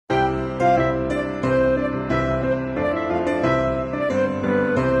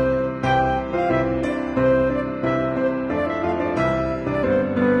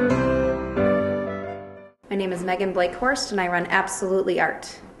Megan Blakehorst, and I run Absolutely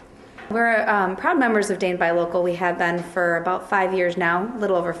Art. We're proud members of Dane Buy Local. We have been for about 5 years now, a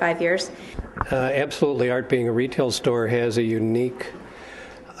little over 5 years. Absolutely Art, being a retail store, has a unique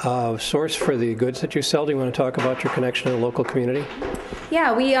source for the goods that you sell. Do you want to talk about your connection to the local community?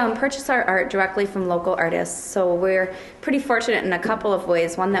 Yeah, we purchase our art directly from local artists, so we're pretty fortunate in a couple of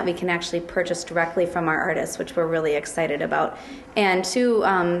ways. One, that we can actually purchase directly from our artists, which we're really excited about. And two,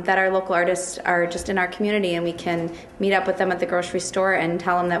 that our local artists are just in our community, and we can meet up with them at the grocery store and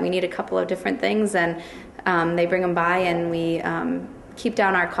tell them that we need a couple of different things, and they bring them by, and we keep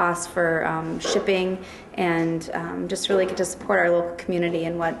down our costs for shipping, and just really get to support our local community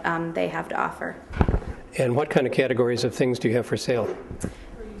and what they have to offer. And what kind of categories of things do you have for sale?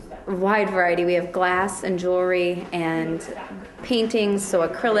 A wide variety. We have glass and jewelry and paintings, so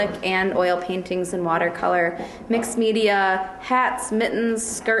acrylic and oil paintings and watercolor, mixed media, hats, mittens,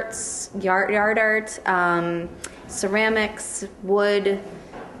 skirts, yard art, ceramics, wood,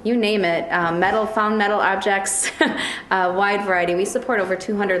 you name it, found metal objects, a wide variety. We support over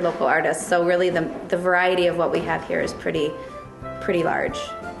 200 local artists, so really the variety of what we have here is pretty large.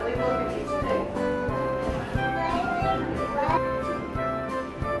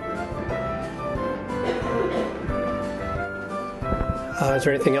 Is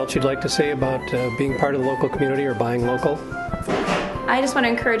there anything else you'd like to say about being part of the local community or buying local? I just want to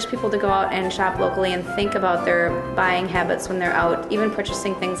encourage people to go out and shop locally and think about their buying habits when they're out, even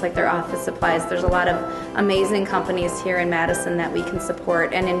purchasing things like their office supplies. There's a lot of amazing companies here in Madison that we can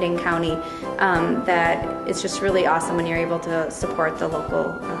support, and in Dane County, that it's just really awesome when you're able to support the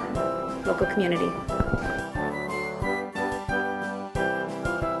local community.